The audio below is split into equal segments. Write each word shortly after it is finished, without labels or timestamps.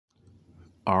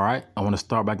All right, I want to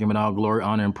start by giving all glory,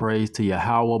 honor, and praise to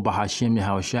Yahweh, Bahashim,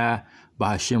 Yahushai,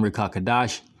 Bahashim,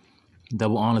 Rekakadash.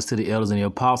 Double honors to the elders and the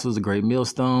apostles, the great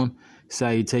millstone.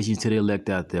 Salutations to the elect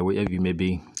out there, wherever you may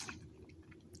be.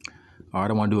 All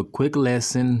right, I want to do a quick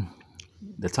lesson.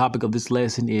 The topic of this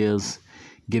lesson is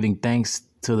giving thanks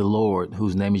to the Lord,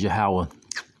 whose name is Yahweh.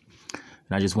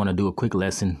 And I just want to do a quick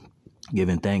lesson,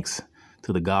 giving thanks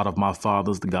to the God of my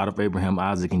fathers, the God of Abraham,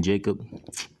 Isaac, and Jacob,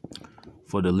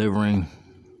 for delivering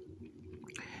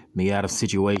me out of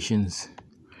situations,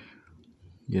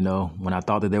 when I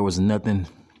thought that there was nothing,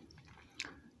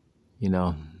 when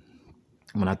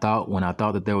I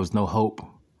thought that there was no hope.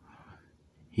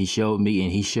 He showed me,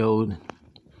 and he showed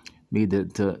me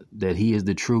that he is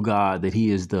the true God, that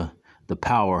he is the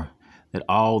power, that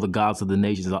all the gods of the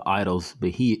nations are idols,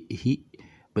 but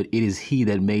but it is he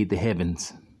that made the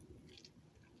heavens.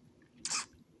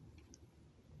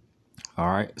 All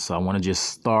right, so I want to just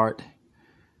start.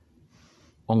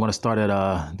 I'm going to start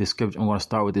at this scripture. I'm going to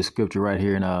start with this scripture right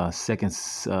here in 2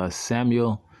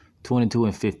 Samuel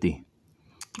 22:50.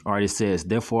 All right, it says,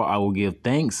 "Therefore I will give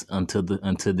thanks unto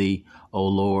thee, O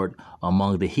Lord,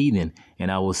 among the heathen,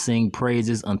 and I will sing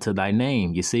praises unto thy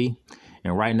name." You see,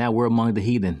 and right now we're among the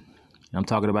heathen. I'm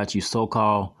talking about you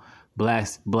so-called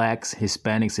blacks,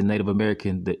 Hispanics, and Native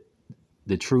American,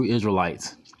 the true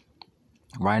Israelites.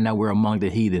 Right now, we're among the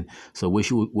heathen. So what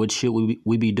should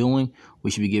we be doing?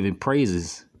 We should be giving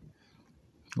praises.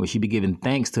 We should be giving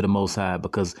thanks to the Most High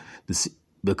because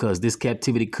this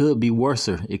captivity could be worse.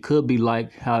 It could be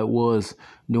like how it was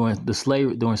during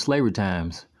slavery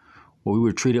times, where we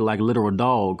were treated like literal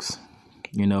dogs,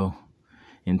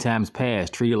 in times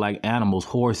past, treated like animals,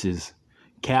 horses,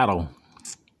 cattle.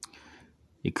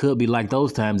 It could be like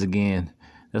those times again.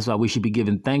 That's why we should be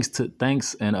giving thanks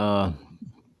and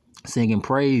singing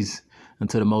praise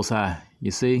unto the Most High. You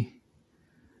see?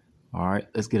 All right,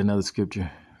 let's get another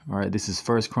scripture. All right, this is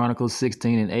 1 Chronicles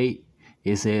 16:8.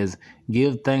 It says,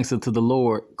 "Give thanks unto the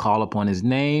Lord, call upon his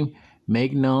name,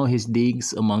 make known his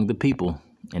deeds among the people."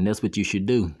 And that's what you should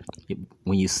do.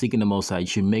 When you're seeking the Most High, you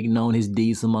should make known his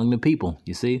deeds among the people.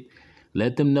 You see?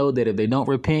 Let them know that if they don't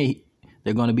repent,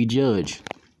 they're going to be judged.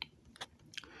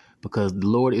 Because the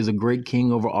Lord is a great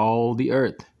king over all the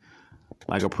earth.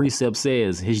 Like a precept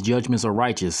says, his judgments are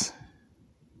righteous.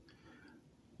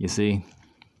 You see?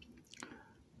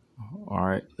 All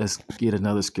right, let's get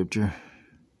another scripture.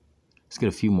 Let's get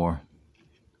a few more.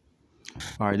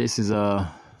 All right, this is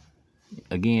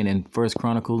again in 1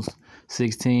 Chronicles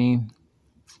 16.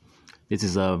 This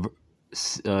is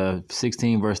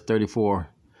 16 verse 34.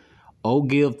 "Oh,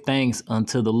 give thanks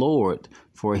unto the Lord,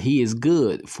 for he is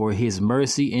good, for his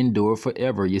mercy endure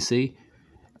forever." You see?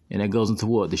 And that goes into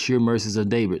what? The sure mercies of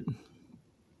David.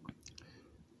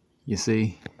 You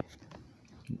see?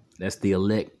 That's the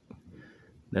elect.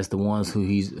 That's the ones who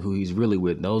he's really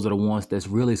with. Those are the ones that's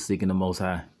really seeking the Most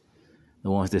High. The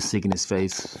ones that's seeking his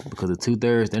face. Because the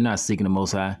 2/3, they're not seeking the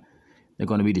Most High. They're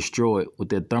going to be destroyed with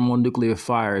that thermonuclear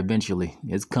fire eventually.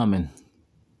 It's coming.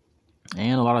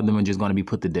 And a lot of them are just going to be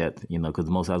put to death, because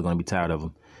the Most High is going to be tired of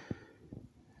them.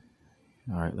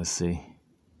 All right, let's see.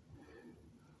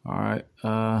 All right,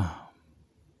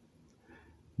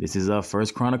 this is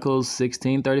 1 Chronicles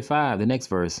 16:35. The next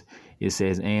verse, it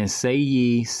says, "And say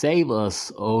ye, save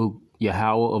us, O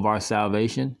Yahweh of our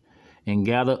salvation, and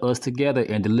gather us together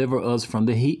and deliver us from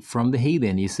the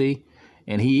heathen." You see,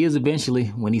 and he is eventually,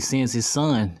 when he sends his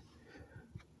son,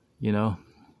 to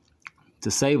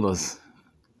save us.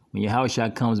 When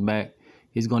Yahushua comes back,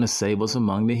 he's going to save us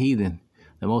among the heathen.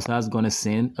 The Most High is going to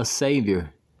send a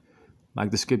savior,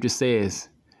 like the scripture says,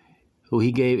 who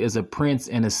he gave as a prince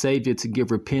and a savior to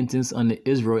give repentance unto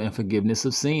Israel and forgiveness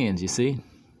of sins, you see?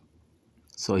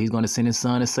 So he's going to send his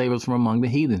son to save us from among the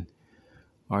heathen.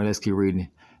 All right, let's keep reading.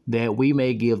 "That we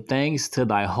may give thanks to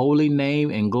thy holy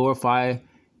name and glorify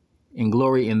and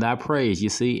glory in thy praise," you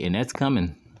see? And that's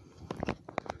coming.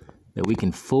 That we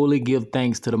can fully give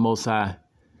thanks to the Most High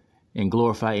and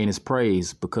glorify in his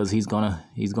praise, because he's going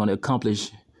to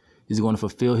accomplish, he's going to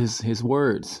fulfill his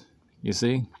words, you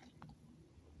see?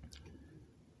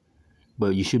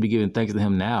 But you should be giving thanks to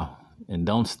him now, and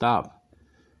don't stop,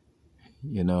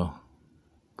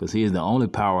 because he is the only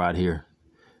power out here,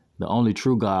 the only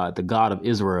true God, the God of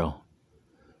Israel.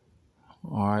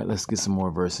 All right, let's get some more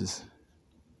verses.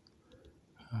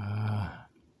 Let's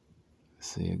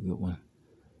see, a good one.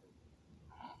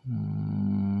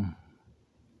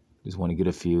 Just want to get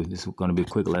a few. This is going to be a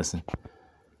quick lesson.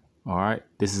 All right,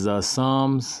 this is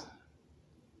Psalms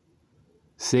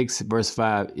 6 verse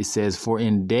 5, it says, "For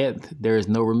in death there is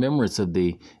no remembrance of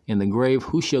thee. In the grave,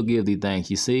 who shall give thee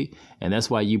thanks?" You see? And that's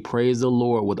why you praise the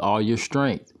Lord with all your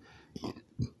strength.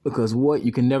 Because what?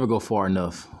 You can never go far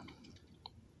enough.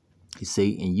 You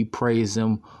see, and you praise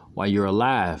him while you're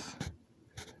alive,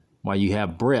 while you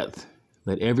have breath.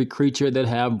 Let every creature that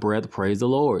have breath praise the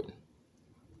Lord.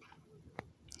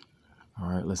 All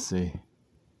right, let's see.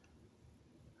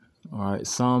 All right,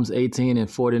 Psalms 18 and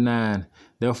 49.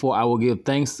 Therefore, I will give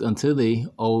thanks unto thee,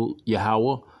 O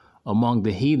Yahweh, among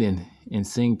the heathen, and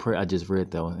sing praise. I just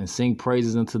read that one. And sing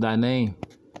praises unto thy name.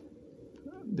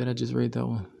 Did I just read that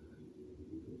one?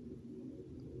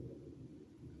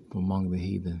 Among the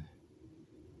heathen.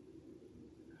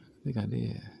 I think I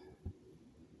did.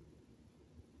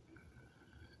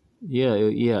 Yeah,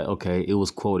 okay. It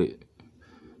was quoted.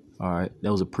 All right,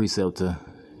 that was a precept to,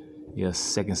 2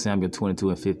 Samuel 22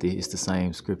 and 50. It's the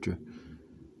same scripture.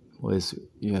 Well, it's,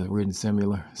 written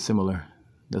similar.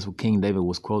 That's what King David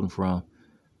was quoting from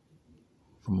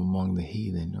among the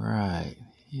heathen. Right,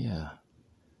 yeah.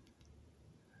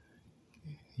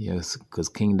 Yes, because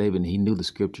King David, he knew the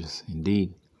scriptures,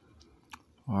 indeed.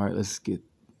 All right, let's get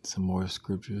some more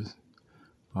scriptures.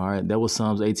 All right, that was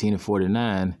Psalms 18 and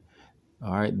 49.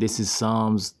 All right, this is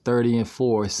Psalms 30 and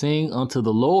 4. Sing unto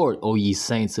the Lord, O ye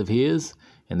saints of his,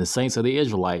 and the saints of the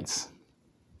Israelites.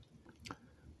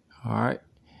 All right,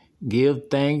 give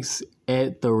thanks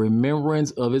at the remembrance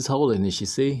of his holiness. You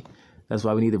see, that's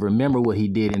why we need to remember what he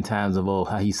did in times of old,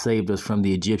 how he saved us from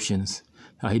the Egyptians,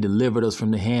 how he delivered us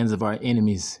from the hands of our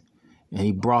enemies, and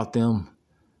he brought them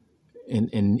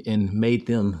and made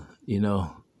them,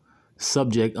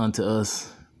 subject unto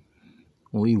us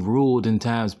when we ruled in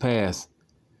times past.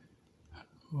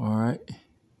 All right,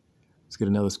 let's get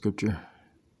another scripture.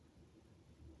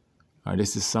 All right,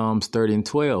 this is Psalms 30 and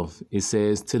 12. It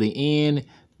says, to the end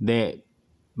that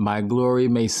my glory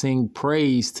may sing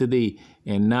praise to thee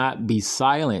and not be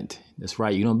silent. That's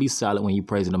right. You don't be silent when you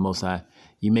praise the Most High.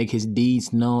 You make his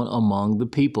deeds known among the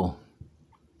people.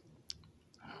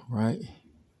 Right?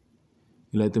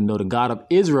 You let them know the God of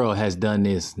Israel has done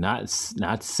this, not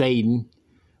Satan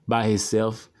by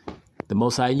himself. The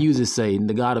Most High uses Satan,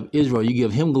 the God of Israel. You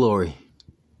give him glory.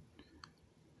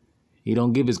 He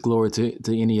don't give his glory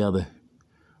to any other.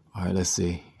 All right, let's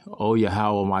see. Oh,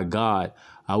 Yahweh, my God,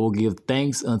 I will give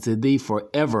thanks unto thee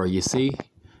forever, you see?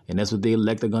 And that's what the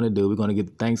elect are going to do. We're going to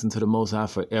give thanks unto the Most High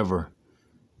forever.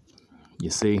 You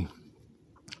see?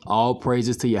 All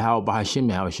praises to Yahweh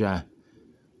Bahashim Yahushua.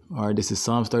 All right, this is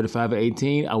Psalms 35 and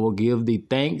 18. I will give thee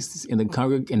thanks in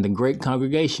the great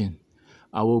congregation.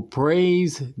 I will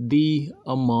praise thee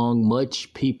among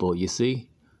much people. You see?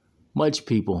 Much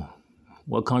people.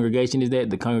 What congregation is that?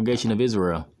 The congregation of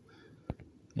Israel.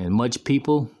 And much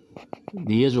people,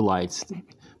 the Israelites.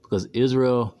 Because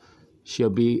Israel shall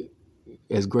be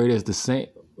as great as the saint.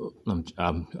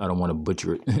 I don't want to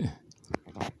butcher it.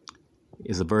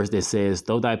 It's a verse that says,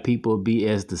 though thy people be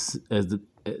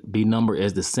be numbered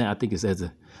as the sand. I think it says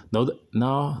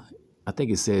I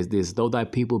think it says this, though thy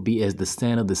people be as the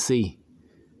sand of the sea,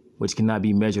 which cannot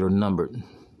be measured or numbered.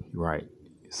 Right.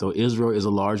 So Israel is a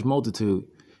large multitude.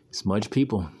 It's much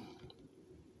people.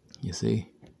 You see?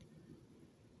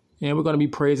 And we're going to be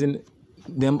praising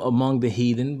them among the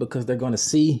heathen because they're going to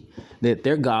see that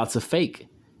their gods are fake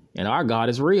and our God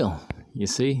is real. You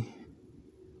see?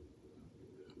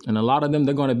 And a lot of them,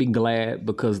 they're going to be glad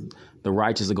because the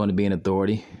righteous are going to be in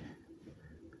authority.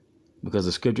 Because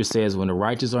the scripture says when the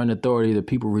righteous are in authority, the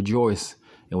people rejoice.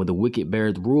 And when the wicked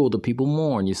beareth rule, the people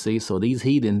mourn, you see. So these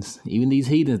heathens, even these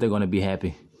heathens, they're going to be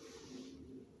happy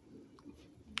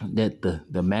that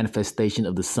the manifestation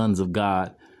of the sons of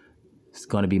God is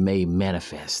going to be made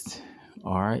manifest.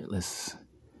 All right, let's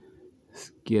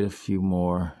get a few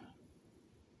more.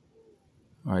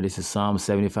 All right, this is Psalm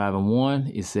 75 and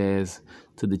 1. It says,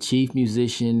 to the chief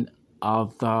musician,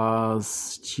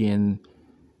 Althashin,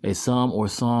 a psalm or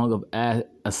song of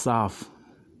Asaph.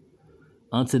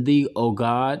 Unto thee, O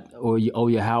God, or O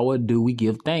Yahweh, do we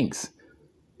give thanks.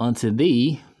 Unto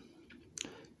thee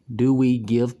do we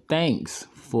give thanks,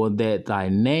 for that thy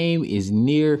name is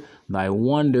near thy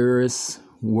wondrous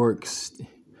works.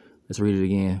 Let's read it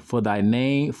again. For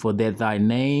that thy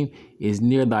name is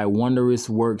near thy wondrous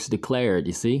works declared.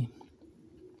 You see?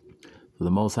 For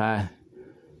the Most High,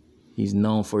 he's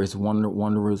known for his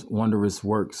wondrous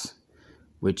works,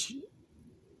 which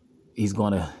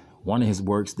one of his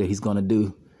works that he's going to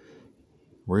do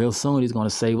real soon. He's going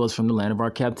to save us from the land of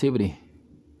our captivity.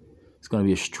 It's going to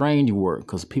be a strange work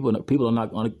because people are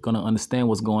not going to understand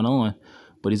what's going on,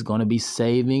 but he's going to be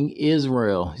saving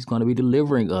Israel. He's going to be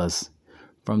delivering us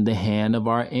from the hand of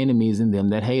our enemies and them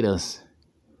that hate us.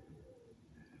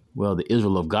 Well, the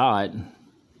Israel of God,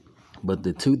 but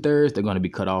the 2/3, they're going to be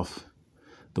cut off.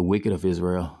 The wicked of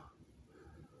Israel.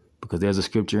 because there's a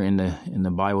scripture in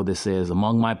the Bible that says,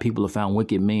 among my people are found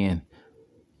wicked men.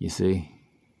 You see?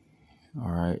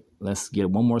 All right, let's get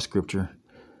one more scripture.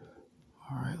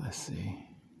 All right, let's see.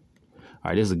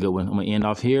 All right, this is a good one. I'm going to end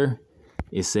off here.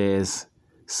 It says,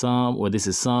 this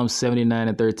is Psalm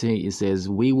 79:13.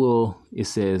 It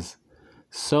says,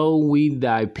 so we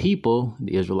thy people,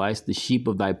 the Israelites, the sheep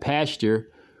of thy pasture,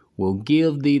 will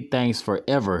give thee thanks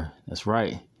forever. That's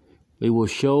right. We will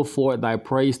show forth thy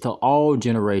praise to all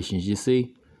generations. You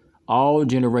see, all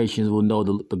generations will know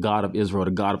the God of Israel,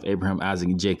 the God of Abraham, Isaac,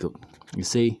 and Jacob. You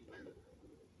see?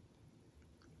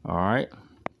 All right.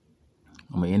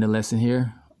 I'm going to end the lesson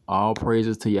here. All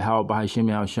praises to Yahweh, Bahashim,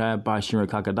 Yahushua, Bahashim,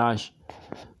 Kakadash.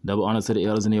 Double honor to the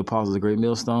elders and the apostles of Great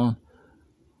Millstone.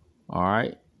 All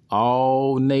right.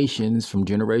 All nations from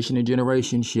generation to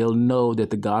generation shall know that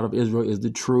the God of Israel is the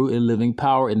true and living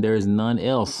power, and there is none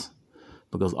else.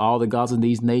 Because all the gods of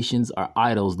these nations are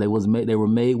idols. They were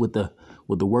made with the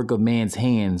work of man's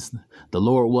hands. The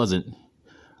Lord wasn't.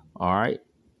 All right.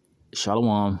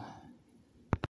 Shalom.